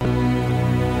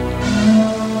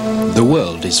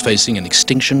world is facing an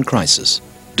extinction crisis.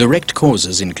 Direct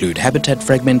causes include habitat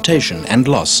fragmentation and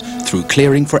loss through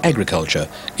clearing for agriculture,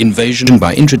 invasion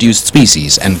by introduced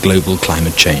species and global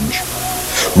climate change.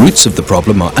 Roots of the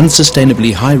problem are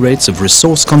unsustainably high rates of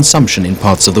resource consumption in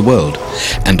parts of the world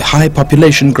and high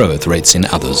population growth rates in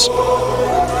others.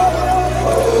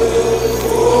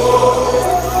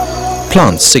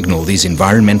 Plants signal these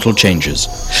environmental changes.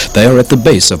 They are at the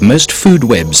base of most food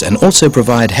webs and also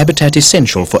provide habitat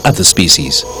essential for other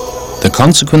species. The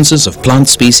consequences of plant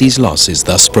species loss is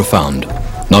thus profound,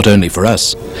 not only for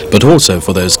us, but also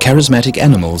for those charismatic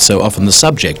animals so often the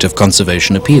subject of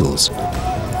conservation appeals.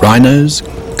 Rhinos,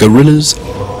 gorillas,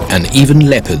 and even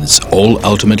leopards all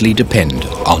ultimately depend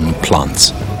on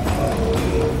plants.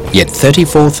 Yet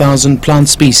 34,000 plant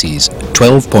species,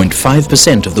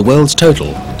 12.5% of the world's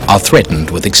total, are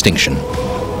threatened with extinction.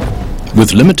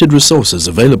 With limited resources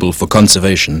available for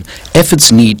conservation,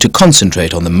 efforts need to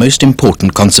concentrate on the most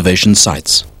important conservation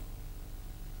sites.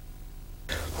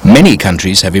 Many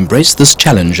countries have embraced this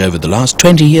challenge over the last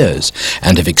 20 years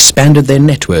and have expanded their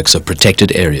networks of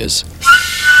protected areas.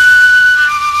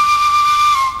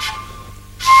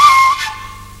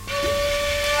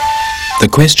 The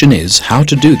question is how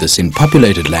to do this in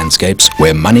populated landscapes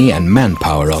where money and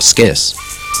manpower are scarce.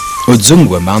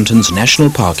 Udzungwa Mountains National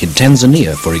Park in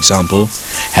Tanzania, for example,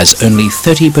 has only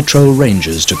 30 patrol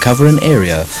rangers to cover an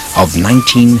area of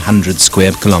 1,900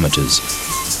 square kilometers,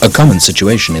 a common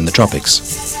situation in the tropics.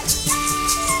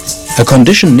 A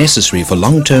condition necessary for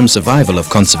long-term survival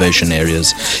of conservation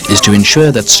areas is to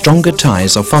ensure that stronger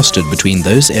ties are fostered between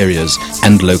those areas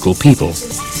and local people.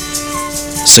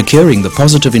 Securing the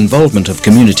positive involvement of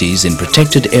communities in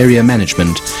protected area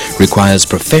management requires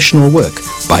professional work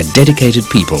by dedicated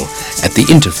people at the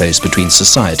interface between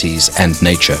societies and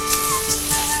nature.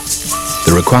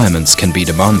 The requirements can be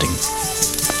demanding.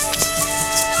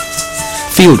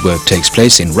 Fieldwork takes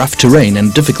place in rough terrain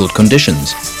and difficult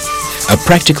conditions. A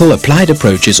practical applied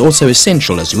approach is also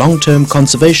essential, as long-term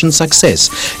conservation success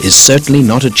is certainly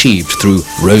not achieved through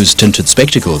rose-tinted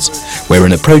spectacles, where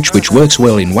an approach which works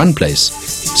well in one place,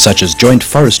 such as joint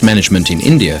forest management in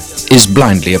India, is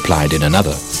blindly applied in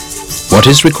another. What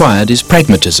is required is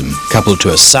pragmatism, coupled to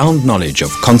a sound knowledge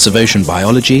of conservation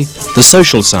biology, the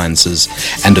social sciences,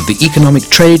 and of the economic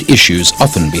trade issues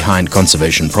often behind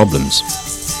conservation problems.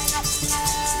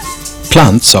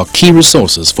 Plants are key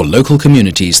resources for local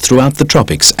communities throughout the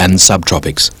tropics and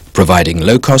subtropics, providing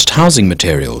low-cost housing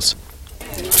materials,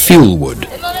 fuel wood,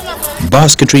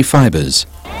 basketry fibers,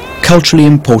 culturally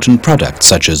important products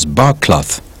such as bark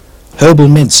cloth, herbal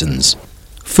medicines,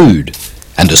 food,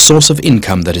 and a source of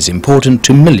income that is important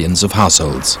to millions of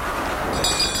households.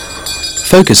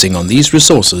 Focusing on these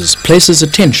resources places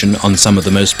attention on some of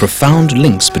the most profound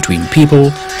links between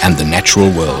people and the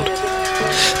natural world.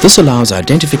 This allows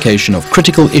identification of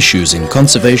critical issues in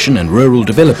conservation and rural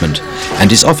development and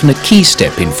is often a key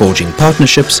step in forging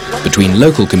partnerships between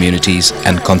local communities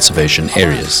and conservation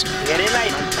areas.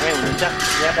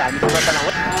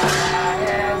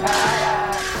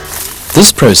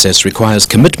 This process requires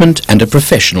commitment and a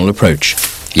professional approach.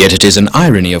 Yet it is an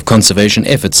irony of conservation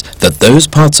efforts that those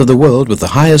parts of the world with the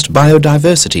highest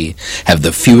biodiversity have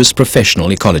the fewest professional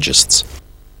ecologists.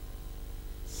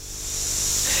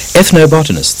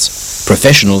 Ethnobotanists,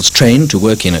 professionals trained to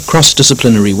work in a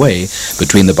cross-disciplinary way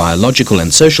between the biological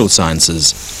and social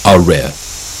sciences, are rare.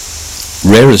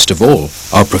 Rarest of all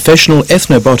are professional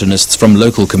ethnobotanists from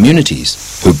local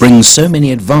communities who bring so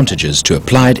many advantages to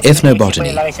applied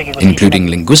ethnobotany, including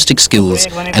linguistic skills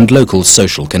and local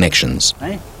social connections.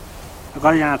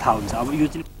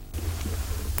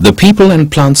 The People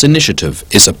and Plants Initiative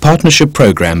is a partnership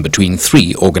program between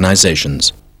 3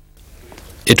 organizations.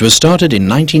 It was started in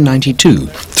 1992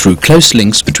 through close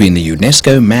links between the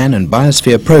UNESCO Man and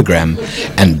Biosphere Program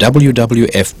and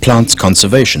WWF Plants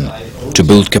Conservation to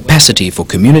build capacity for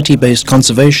community-based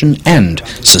conservation and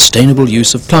sustainable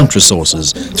use of plant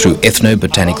resources through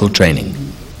ethnobotanical training.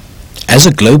 As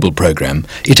a global program,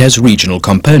 it has regional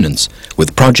components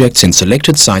with projects in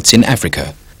selected sites in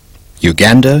Africa,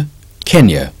 Uganda,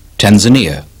 Kenya,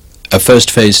 Tanzania, a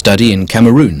first phase study in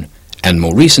Cameroon, and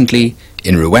more recently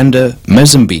in Rwanda,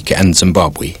 Mozambique and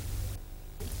Zimbabwe.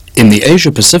 In the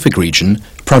Asia-Pacific region,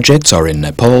 projects are in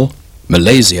Nepal,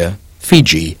 Malaysia,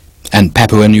 Fiji and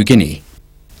Papua New Guinea.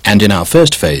 And in our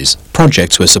first phase,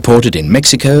 projects were supported in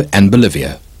Mexico and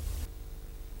Bolivia.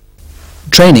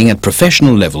 Training at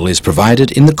professional level is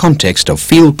provided in the context of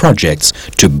field projects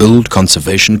to build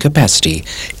conservation capacity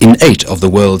in 8 of the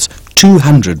world's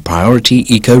 200 priority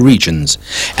eco-regions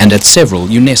and at several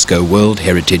UNESCO World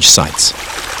Heritage Sites.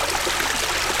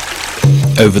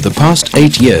 Over the past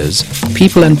 8 years,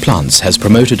 People and Plants has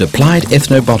promoted applied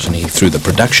ethnobotany through the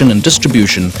production and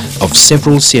distribution of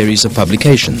several series of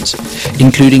publications,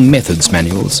 including methods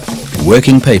manuals,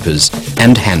 working papers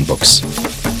and handbooks.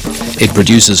 It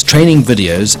produces training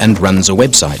videos and runs a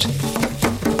website.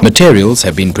 Materials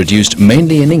have been produced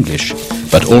mainly in English,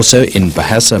 but also in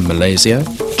Bahasa Malaysia,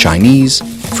 Chinese,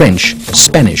 French,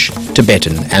 Spanish,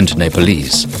 Tibetan and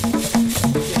Nepalese.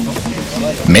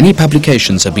 Many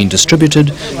publications have been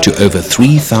distributed to over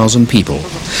 3,000 people,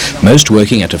 most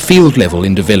working at a field level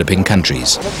in developing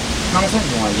countries.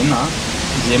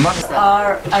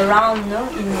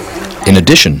 In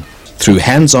addition, through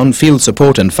hands-on field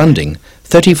support and funding,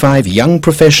 35 young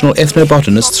professional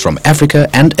ethnobotanists from Africa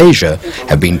and Asia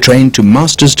have been trained to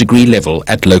master's degree level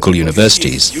at local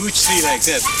universities.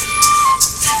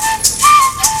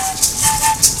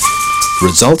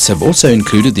 Results have also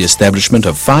included the establishment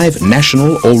of 5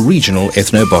 national or regional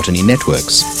ethnobotany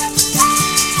networks.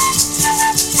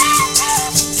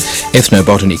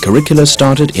 Ethnobotany curricula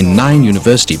started in 9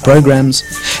 university programs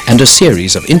and a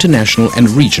series of international and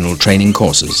regional training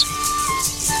courses.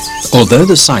 Although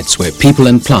the sites where People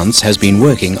and Plants has been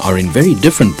working are in very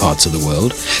different parts of the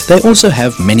world, they also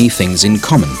have many things in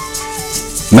common.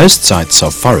 Most sites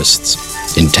are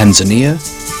forests in Tanzania,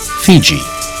 Fiji,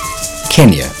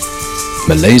 Kenya,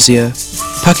 Malaysia,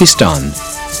 Pakistan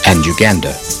and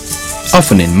Uganda,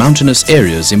 often in mountainous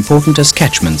areas important as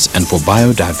catchments and for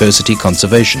biodiversity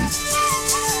conservation.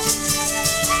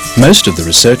 Most of the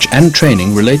research and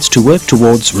training relates to work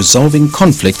towards resolving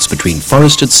conflicts between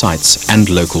forested sites and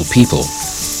local people.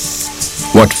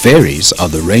 What varies are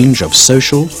the range of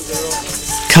social,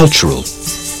 cultural,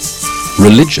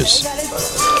 religious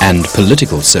and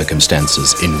political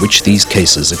circumstances in which these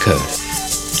cases occur.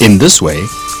 In this way,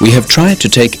 we have tried to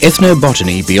take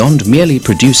ethnobotany beyond merely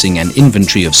producing an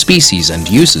inventory of species and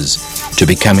uses to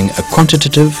becoming a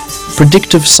quantitative,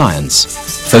 predictive science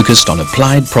focused on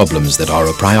applied problems that are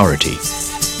a priority.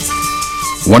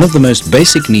 One of the most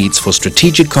basic needs for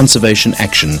strategic conservation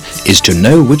action is to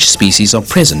know which species are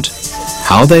present,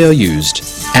 how they are used,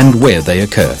 and where they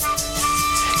occur.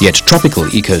 Yet tropical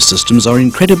ecosystems are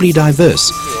incredibly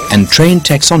diverse and trained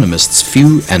taxonomists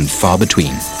few and far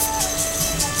between.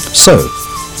 So,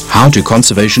 how do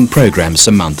conservation programs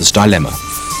surmount this dilemma?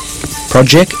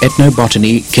 Project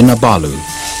Ethnobotany Kinabalu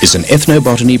is an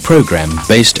ethnobotany program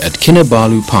based at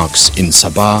Kinabalu Parks in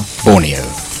Sabah, Borneo.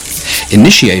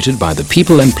 Initiated by the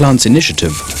People and Plants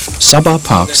Initiative, Sabah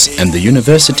Parks and the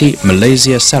University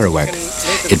Malaysia Sarawak,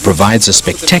 it provides a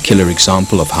spectacular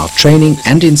example of how training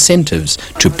and incentives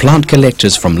to plant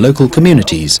collectors from local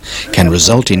communities can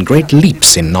result in great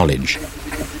leaps in knowledge.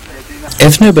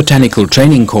 Ethnobotanical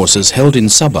training courses held in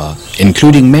Sabah,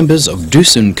 including members of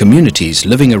Dusun communities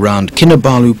living around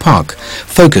Kinabalu Park,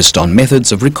 focused on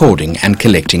methods of recording and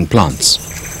collecting plants.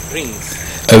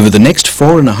 Over the next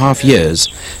 4.5 years,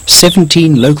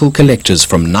 17 local collectors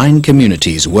from 9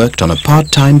 communities worked on a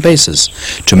part-time basis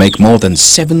to make more than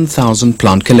 7,000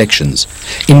 plant collections,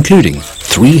 including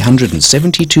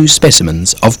 372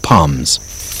 specimens of palms.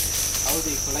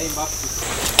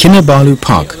 Kinabalu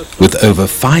Park, with over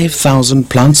 5,000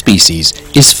 plant species,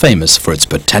 is famous for its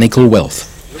botanical wealth,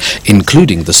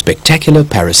 including the spectacular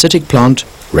parasitic plant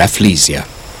Rafflesia.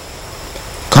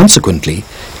 Consequently,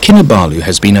 Kinabalu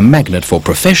has been a magnet for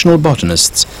professional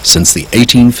botanists since the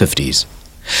 1850s.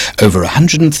 Over a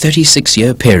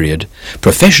 136-year period,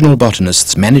 professional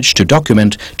botanists managed to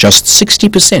document just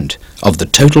 60% of the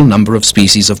total number of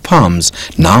species of palms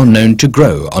now known to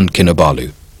grow on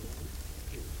Kinabalu.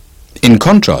 In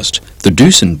contrast, the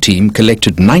Dusun team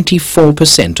collected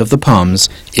 94% of the palms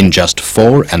in just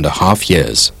 4.5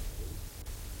 years.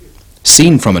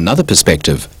 Seen from another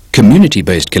perspective,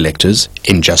 community-based collectors,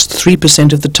 in just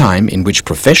 3% of the time in which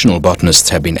professional botanists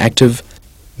have been active,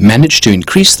 managed to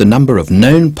increase the number of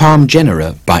known palm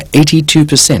genera by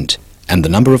 82% and the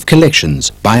number of collections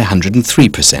by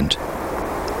 103%.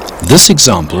 This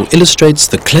example illustrates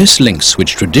the close links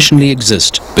which traditionally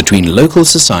exist between local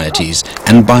societies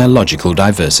and biological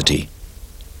diversity.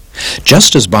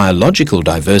 Just as biological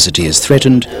diversity is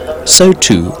threatened, so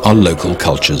too are local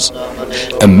cultures.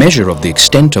 A measure of the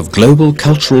extent of global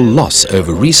cultural loss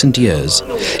over recent years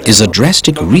is a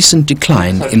drastic recent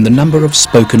decline in the number of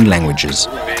spoken languages.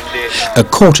 A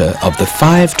quarter of the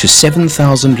 5,000 to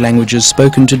 7,000 languages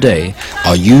spoken today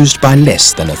are used by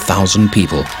less than 1,000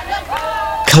 people.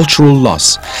 Cultural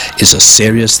loss is a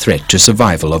serious threat to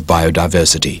survival of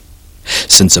biodiversity,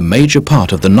 since a major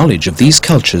part of the knowledge of these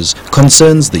cultures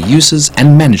concerns the uses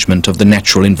and management of the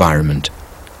natural environment.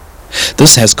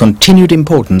 This has continued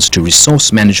importance to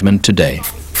resource management today.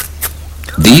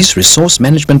 These resource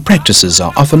management practices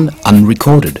are often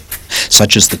unrecorded,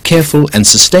 such as the careful and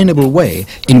sustainable way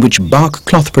in which bark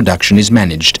cloth production is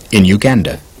managed in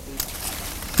Uganda.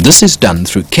 This is done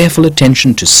through careful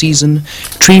attention to season,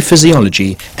 tree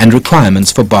physiology and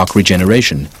requirements for bark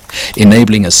regeneration,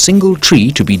 enabling a single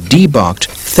tree to be debarked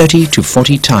 30 to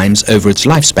 40 times over its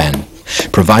lifespan,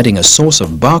 providing a source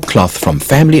of bark cloth from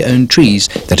family-owned trees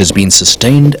that has been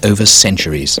sustained over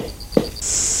centuries.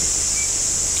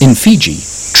 In Fiji,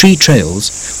 tree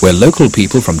trails, where local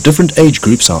people from different age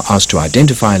groups are asked to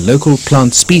identify local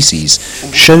plant species,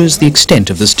 shows the extent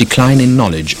of this decline in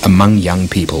knowledge among young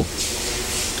people.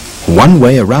 One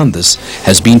way around this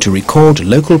has been to record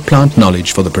local plant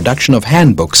knowledge for the production of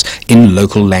handbooks in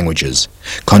local languages,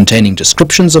 containing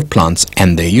descriptions of plants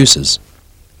and their uses.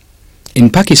 In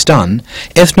Pakistan,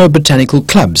 ethnobotanical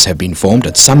clubs have been formed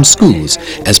at some schools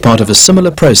as part of a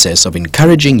similar process of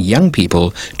encouraging young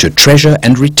people to treasure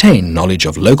and retain knowledge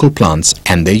of local plants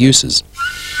and their uses.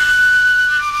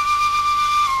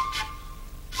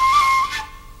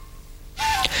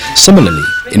 Similarly,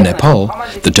 in Nepal,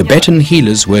 the Tibetan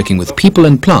healers working with people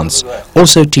and plants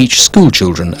also teach school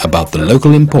children about the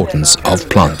local importance of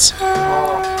plants.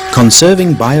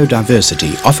 Conserving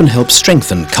biodiversity often helps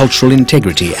strengthen cultural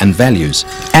integrity and values,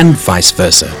 and vice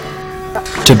versa.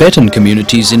 Tibetan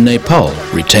communities in Nepal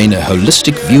retain a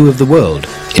holistic view of the world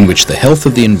in which the health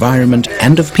of the environment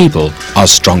and of people are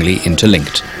strongly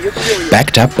interlinked,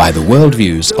 backed up by the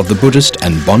worldviews of the Buddhist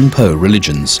and Bonpo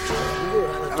religions.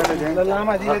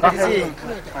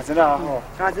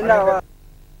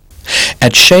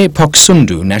 At Shea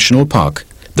Poksundu National Park,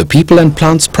 the People and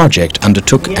Plants Project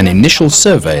undertook an initial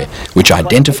survey which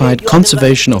identified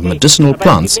conservation of medicinal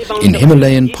plants in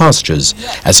Himalayan pastures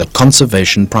as a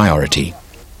conservation priority.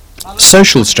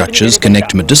 Social structures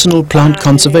connect medicinal plant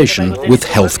conservation with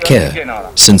health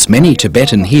care, since many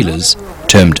Tibetan healers,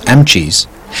 termed amchis,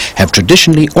 have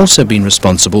traditionally also been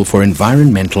responsible for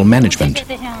environmental management.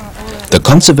 The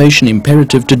conservation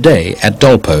imperative today at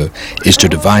Dolpo is to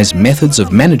devise methods of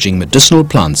managing medicinal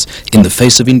plants in the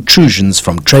face of intrusions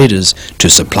from traders to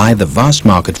supply the vast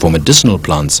market for medicinal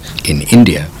plants in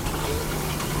India.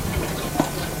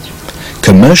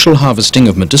 Commercial harvesting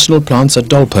of medicinal plants at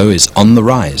Dolpo is on the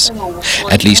rise.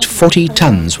 At least 40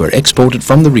 tons were exported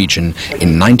from the region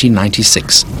in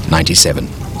 1996-97.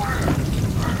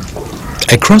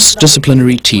 A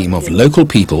cross-disciplinary team of local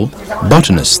people,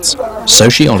 botanists,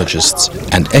 sociologists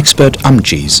and expert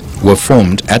amchis were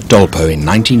formed at Dolpo in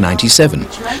 1997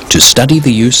 to study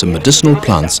the use of medicinal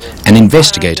plants and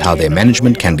investigate how their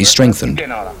management can be strengthened.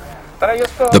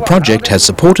 The project has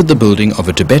supported the building of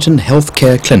a Tibetan health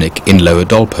care clinic in Lower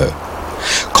Dolpo,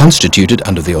 constituted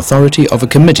under the authority of a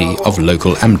committee of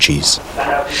local amchis.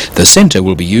 The center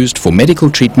will be used for medical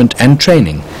treatment and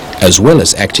training, as well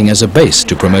as acting as a base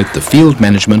to promote the field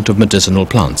management of medicinal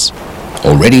plants.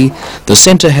 Already, the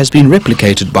center has been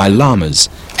replicated by lamas,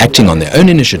 acting on their own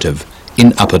initiative,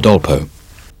 in Upper Dolpo.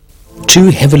 Two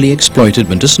heavily exploited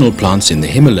medicinal plants in the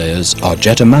Himalayas are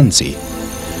Jatamansi,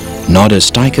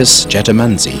 Nordosteichus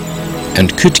jatamansi,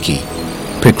 and Kutki,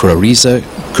 Picrorhiza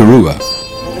kurua,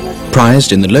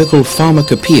 prized in the local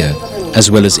pharmacopoeia as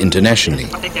well as internationally.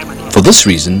 For this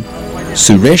reason,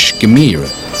 Suresh Gamir,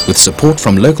 with support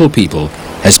from local people,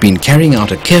 has been carrying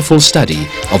out a careful study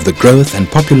of the growth and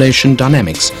population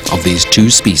dynamics of these two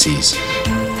species.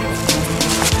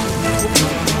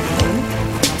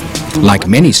 Like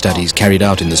many studies carried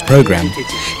out in this program,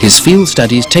 his field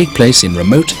studies take place in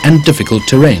remote and difficult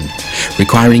terrain,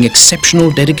 requiring exceptional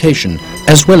dedication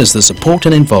as well as the support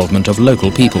and involvement of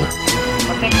local people.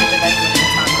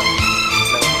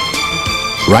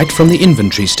 Right from the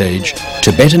inventory stage,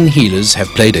 Tibetan healers have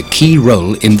played a key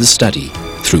role in the study,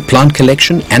 through plant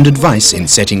collection and advice in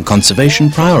setting conservation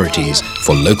priorities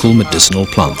for local medicinal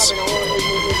plants.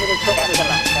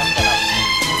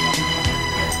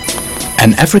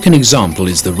 An African example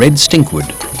is the red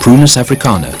stinkwood, Prunus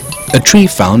africana, a tree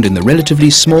found in the relatively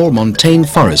small montane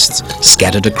forests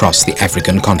scattered across the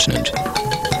African continent.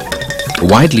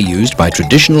 Widely used by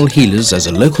traditional healers as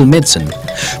a local medicine,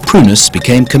 Prunus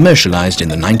became commercialized in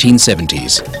the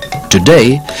 1970s.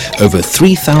 Today, over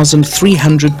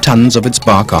 3,300 tons of its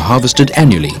bark are harvested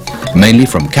annually, mainly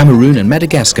from Cameroon and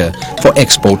Madagascar, for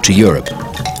export to Europe,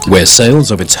 where sales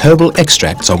of its herbal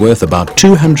extracts are worth about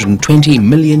 $220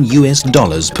 million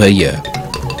per year.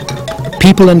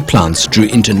 People and Plants drew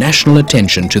international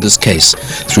attention to this case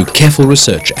through careful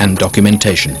research and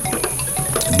documentation.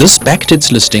 This backed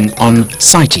its listing on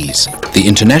CITES, the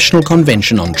International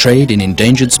Convention on Trade in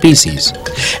Endangered Species,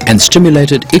 and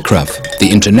stimulated ICRAF, the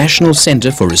International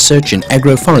Centre for Research in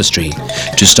Agroforestry,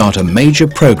 to start a major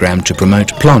program to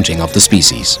promote planting of the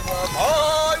species.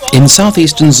 In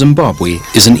southeastern Zimbabwe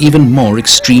is an even more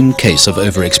extreme case of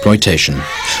overexploitation,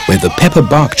 where the pepper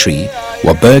bark tree,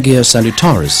 Warburgia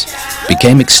salutaris,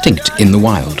 became extinct in the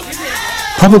wild.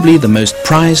 Probably the most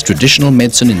prized traditional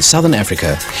medicine in southern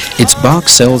Africa, its bark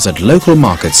sells at local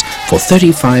markets for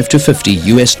 $35 to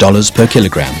 $50 per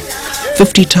kilogram,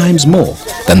 50 times more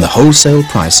than the wholesale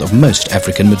price of most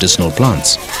African medicinal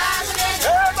plants.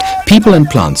 People and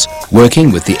plants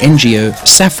working with the NGO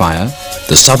Sapphire,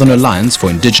 the Southern Alliance for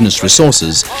Indigenous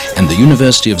Resources, and the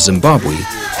University of Zimbabwe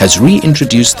has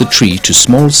reintroduced the tree to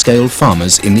small-scale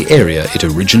farmers in the area it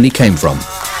originally came from.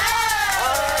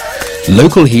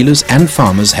 Local healers and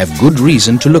farmers have good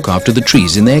reason to look after the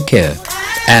trees in their care.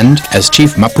 And, as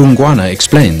Chief Mapungwana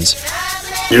explains,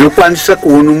 ndinokwanisa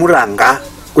kuona muranga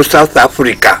kuSouth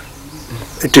Africa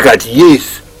tikati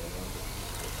yes,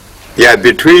 yeah,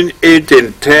 between 8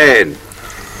 and 10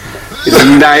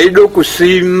 ndaido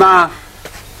kusima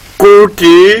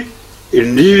kuti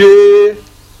ndive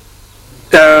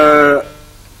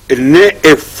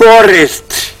a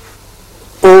forest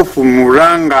of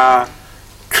muranga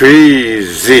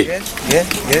trees. Yes.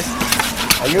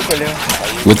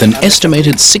 With an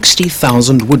estimated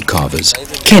 60,000 wood carvers,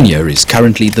 Kenya is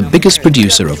currently the biggest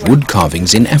producer of wood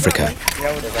carvings in Africa.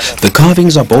 The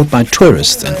carvings are bought by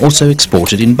tourists and also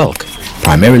exported in bulk,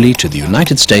 primarily to the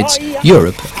United States,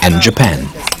 Europe and Japan.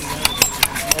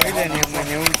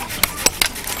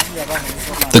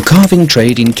 The carving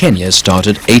trade in Kenya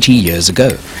started 80 years ago,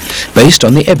 based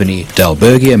on the ebony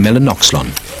Dalbergia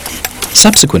melanoxylon.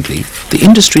 Subsequently, the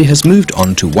industry has moved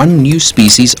on to one new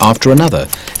species after another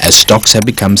as stocks have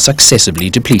become successively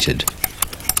depleted.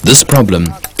 This problem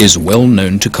is well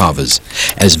known to carvers,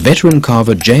 as veteran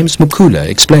carver James Mukula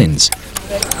explains.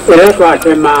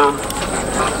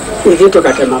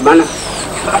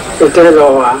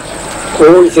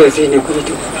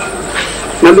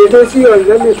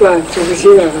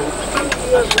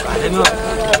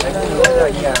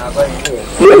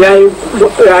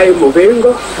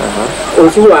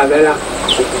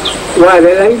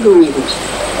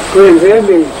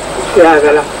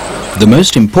 The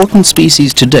most important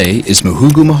species today is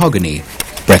Muhugu mahogany,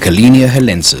 Brachylinia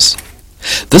helensis.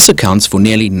 This accounts for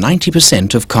nearly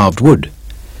 90% of carved wood.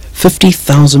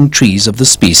 50,000 trees of the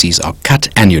species are cut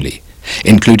annually,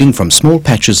 including from small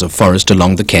patches of forest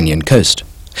along the Kenyan coast.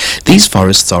 These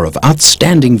forests are of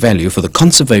outstanding value for the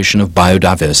conservation of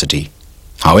biodiversity.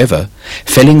 However,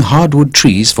 felling hardwood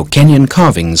trees for Kenyan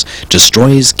carvings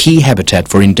destroys key habitat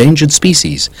for endangered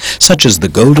species, such as the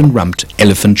golden-rumped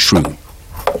elephant shrew.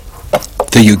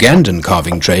 The Ugandan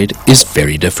carving trade is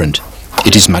very different.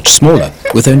 It is much smaller,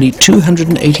 with only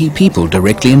 280 people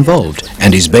directly involved,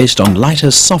 and is based on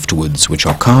lighter softwoods which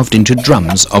are carved into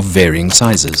drums of varying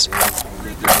sizes.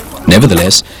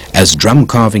 Nevertheless, as drum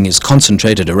carving is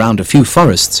concentrated around a few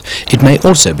forests, it may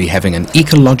also be having an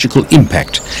ecological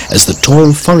impact, as the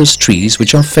tall forest trees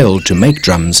which are felled to make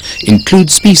drums include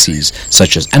species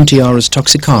such as Antiaris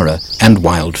toxicara and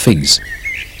wild figs.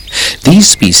 These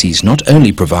species not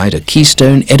only provide a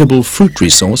keystone edible fruit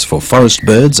resource for forest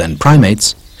birds and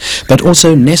primates, but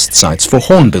also nest sites for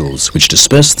hornbills which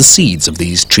disperse the seeds of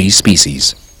these tree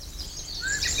species.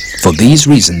 For these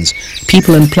reasons,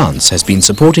 People and Plants has been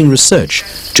supporting research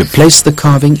to place the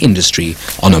carving industry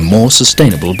on a more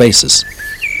sustainable basis.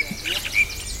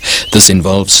 This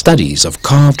involves studies of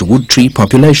carved wood tree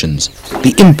populations,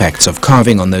 the impacts of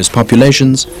carving on those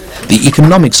populations, the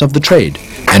economics of the trade,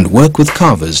 and work with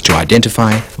carvers to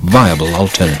identify viable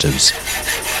alternatives.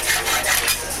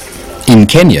 In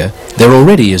Kenya, there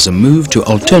already is a move to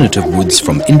alternative woods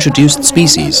from introduced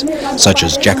species, such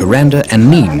as jacaranda and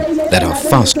neem, that are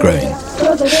fast-growing.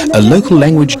 A local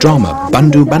language drama,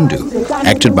 Bandu Bandu,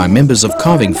 acted by members of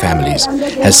carving families,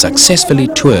 has successfully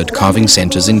toured carving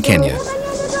centers in Kenya.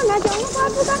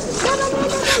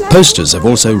 Posters have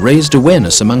also raised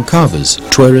awareness among carvers,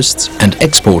 tourists, and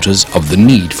exporters of the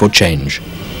need for change.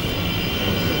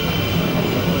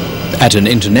 At an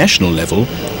international level,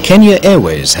 Kenya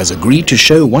Airways has agreed to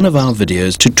show one of our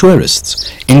videos to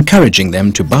tourists, encouraging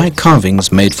them to buy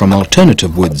carvings made from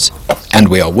alternative woods, and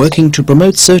we are working to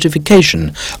promote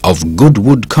certification of good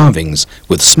wood carvings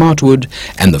with Smartwood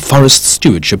and the Forest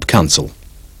Stewardship Council.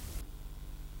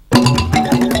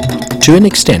 To an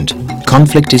extent,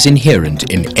 conflict is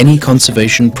inherent in any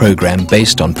conservation program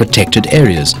based on protected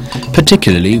areas,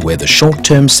 particularly where the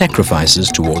short-term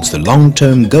sacrifices towards the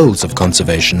long-term goals of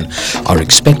conservation are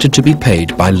expected to be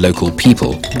paid by local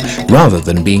people, rather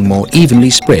than being more evenly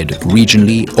spread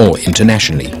regionally or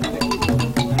internationally.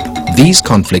 These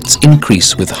conflicts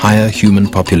increase with higher human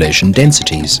population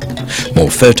densities, more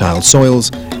fertile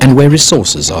soils, and where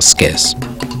resources are scarce.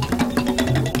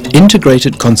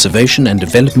 Integrated Conservation and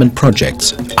Development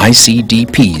Projects,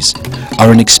 ICDPs, are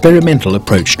an experimental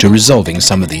approach to resolving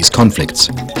some of these conflicts,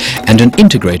 and an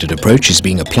integrated approach is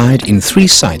being applied in 3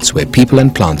 sites where People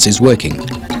and Plants is working.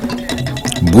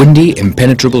 Bwindi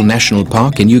Impenetrable National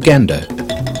Park in Uganda,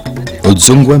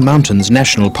 Udzungwa Mountains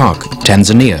National Park,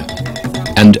 Tanzania,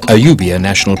 and Ayubia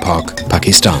National Park,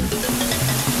 Pakistan.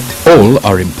 All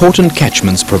are important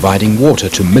catchments providing water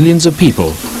to millions of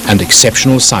people and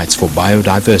exceptional sites for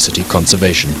biodiversity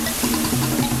conservation.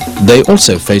 They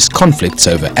also face conflicts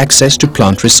over access to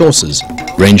plant resources,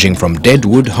 ranging from dead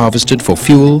wood harvested for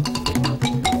fuel,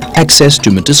 access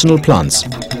to medicinal plants,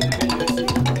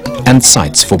 and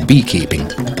sites for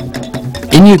beekeeping.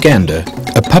 In Uganda,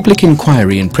 a public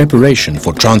inquiry in preparation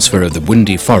for transfer of the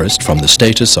Bwindi forest from the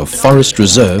status of forest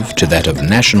reserve to that of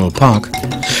national park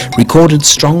recorded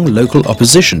strong local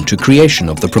opposition to creation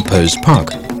of the proposed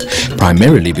park,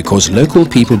 primarily because local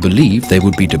people believe they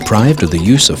would be deprived of the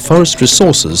use of forest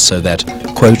resources so that,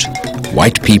 quote,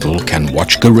 white people can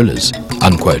watch gorillas,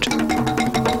 unquote.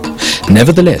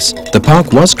 Nevertheless, the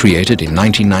park was created in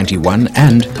 1991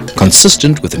 and,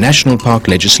 consistent with national park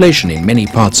legislation in many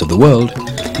parts of the world,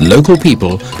 local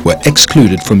people were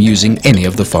excluded from using any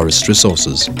of the forest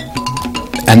resources.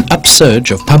 An upsurge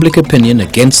of public opinion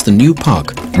against the new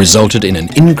park resulted in an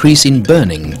increase in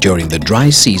burning during the dry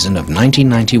season of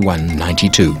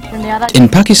 1991-92. In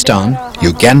Pakistan,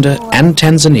 Uganda and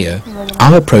Tanzania,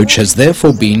 our approach has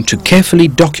therefore been to carefully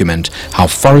document how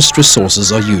forest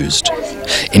resources are used,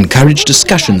 encourage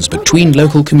discussions between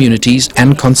local communities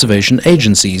and conservation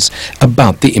agencies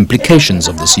about the implications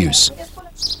of this use.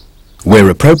 Where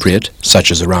appropriate, such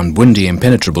as around Bwindi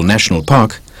Impenetrable National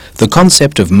Park, the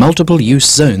concept of multiple use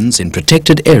zones in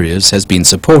protected areas has been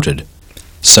supported,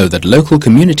 so that local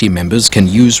community members can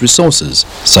use resources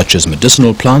such as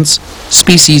medicinal plants,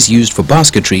 species used for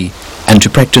basketry, and to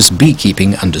practice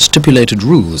beekeeping under stipulated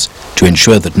rules to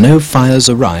ensure that no fires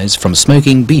arise from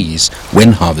smoking bees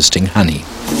when harvesting honey.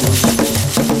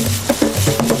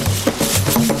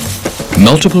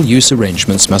 Multiple use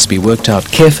arrangements must be worked out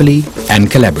carefully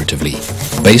and collaboratively,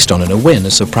 based on an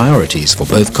awareness of priorities for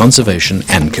both conservation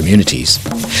and communities.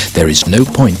 There is no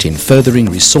point in furthering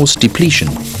resource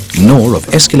depletion, nor of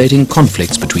escalating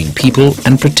conflicts between people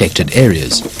and protected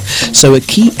areas. So a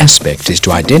key aspect is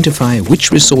to identify which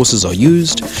resources are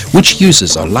used, which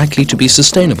uses are likely to be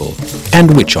sustainable,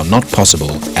 and which are not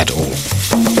possible at all.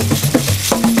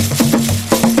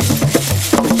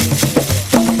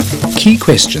 Key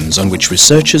questions on which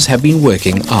researchers have been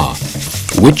working are: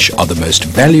 which are the most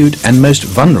valued and most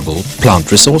vulnerable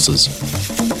plant resources?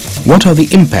 What are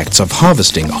the impacts of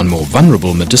harvesting on more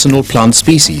vulnerable medicinal plant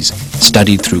species,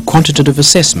 studied through quantitative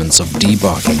assessments of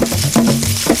debarking?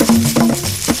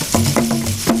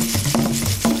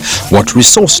 What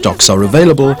resource stocks are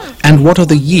available, and what are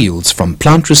the yields from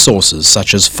plant resources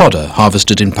such as fodder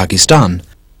harvested in Pakistan,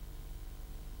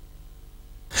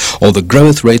 or the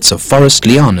growth rates of forest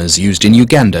lianas used in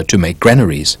Uganda to make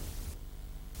granaries?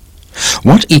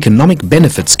 What economic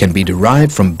benefits can be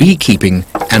derived from beekeeping,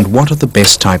 and what are the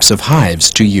best types of hives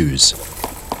to use?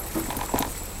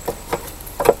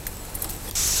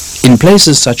 In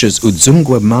places such as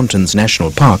Udzungwa Mountains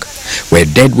National Park, where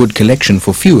deadwood collection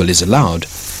for fuel is allowed,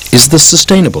 is this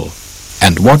sustainable,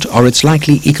 and what are its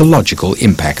likely ecological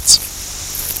impacts?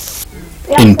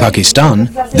 In Pakistan,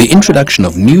 the introduction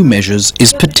of new measures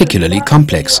is particularly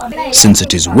complex, since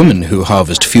it is women who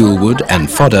harvest fuel wood and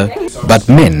fodder, but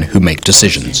men who make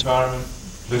decisions.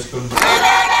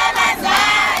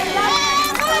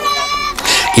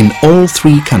 In all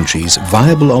 3 countries,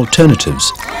 viable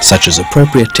alternatives, such as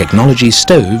appropriate technology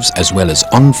stoves as well as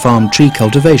on-farm tree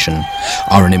cultivation,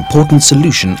 are an important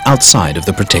solution outside of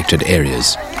the protected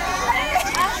areas.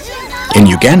 In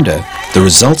Uganda, the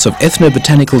results of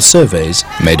ethnobotanical surveys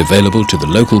made available to the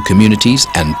local communities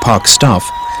and park staff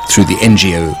through the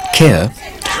NGO CARE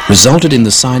resulted in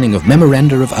the signing of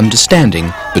memoranda of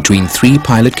understanding between 3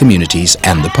 pilot communities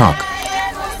and the park.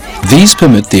 These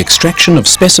permit the extraction of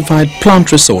specified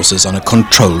plant resources on a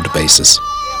controlled basis.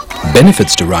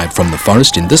 Benefits derived from the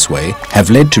forest in this way have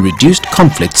led to reduced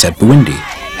conflicts at Bwindi,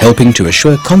 helping to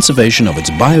assure conservation of its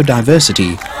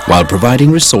biodiversity while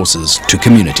providing resources to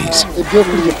communities.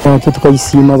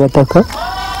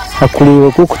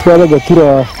 akureba ko twabaga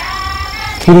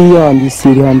turi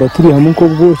yandisiri handa turi hamwe ko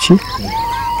bwoki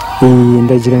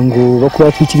ndagira ngo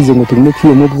bakuba twikirize ngo turimo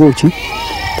kwiyo mu bwoki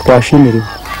twashemerewe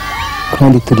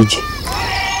kandi turije.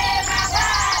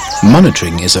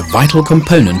 Monitoring is a vital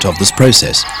component of this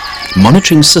process.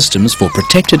 Monitoring systems for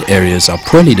protected areas are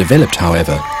poorly developed,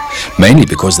 however, mainly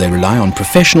because they rely on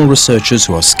professional researchers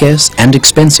who are scarce and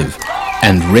expensive,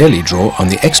 and rarely draw on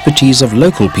the expertise of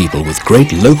local people with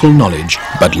great local knowledge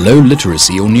but low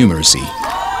literacy or numeracy.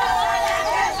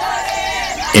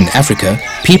 In Africa,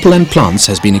 People and Plants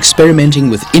has been experimenting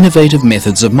with innovative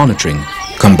methods of monitoring,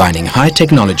 combining high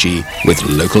technology with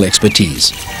local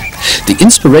expertise. The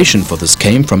inspiration for this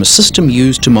came from a system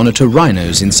used to monitor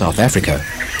rhinos in South Africa.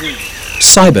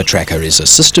 CyberTracker is a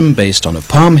system based on a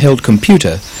palm-held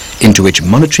computer into which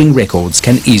monitoring records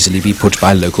can easily be put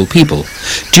by local people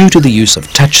due to the use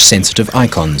of touch-sensitive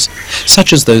icons,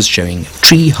 such as those showing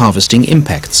tree harvesting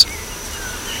impacts.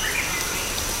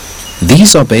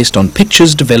 These are based on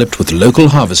pictures developed with local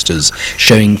harvesters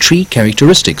showing tree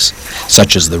characteristics,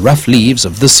 such as the rough leaves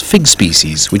of this fig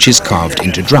species, which is carved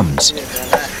into drums.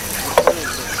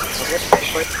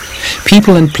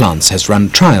 People and Plants has run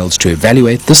trials to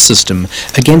evaluate this system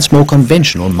against more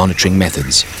conventional monitoring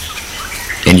methods.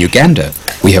 In Uganda,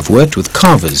 we have worked with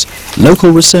carvers, local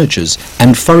researchers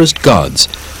and forest guards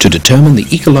to determine the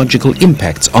ecological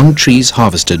impacts on trees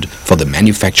harvested for the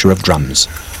manufacture of drums.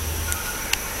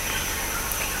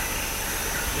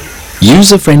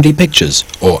 User-friendly pictures,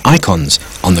 or icons,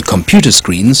 on the computer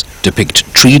screens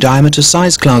depict tree diameter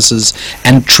size classes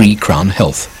and tree crown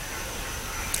health.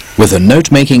 With a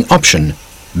note-making option,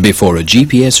 before a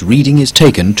GPS reading is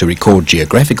taken to record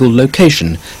geographical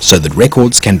location so that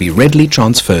records can be readily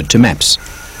transferred to maps.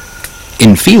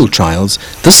 In field trials,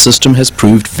 this system has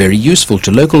proved very useful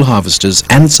to local harvesters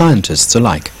and scientists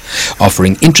alike,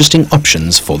 offering interesting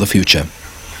options for the future.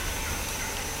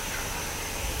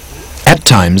 At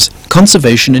times,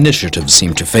 conservation initiatives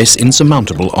seem to face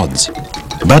insurmountable odds.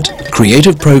 But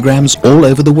creative programs all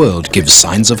over the world give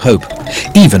signs of hope,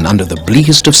 even under the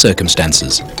bleakest of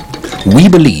circumstances. We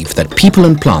believe that People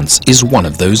and Plants is one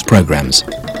of those programs.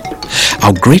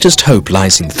 Our greatest hope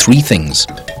lies in three things.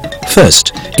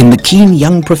 First, in the keen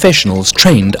young professionals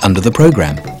trained under the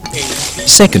program.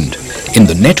 Second, in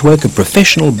the network of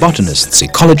professional botanists,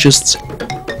 ecologists,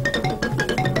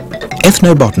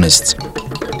 ethnobotanists,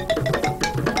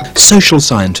 social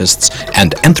scientists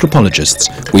and anthropologists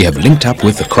we have linked up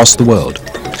with across the world,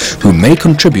 who may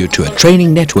contribute to a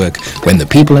training network when the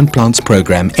People and Plants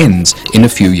program ends in a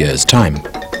few years' time.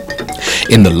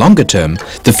 In the longer term,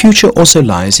 the future also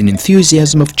lies in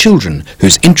enthusiasm of children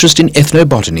whose interest in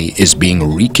ethnobotany is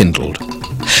being rekindled.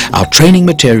 Our training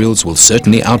materials will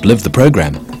certainly outlive the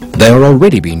program. They are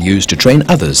already being used to train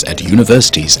others at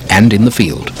universities and in the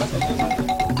field.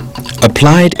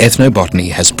 Applied ethnobotany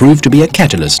has proved to be a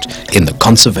catalyst in the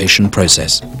conservation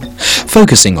process.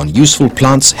 Focusing on useful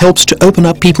plants helps to open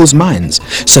up people's minds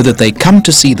so that they come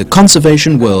to see the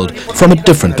conservation world from a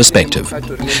different perspective.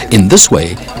 In this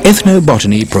way,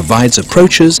 ethnobotany provides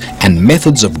approaches and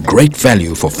methods of great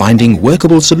value for finding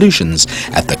workable solutions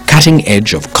at the cutting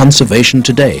edge of conservation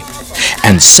today.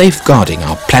 And safeguarding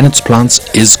our planet's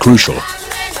plants is crucial.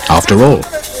 After all,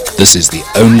 this is the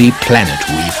only planet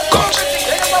we've got.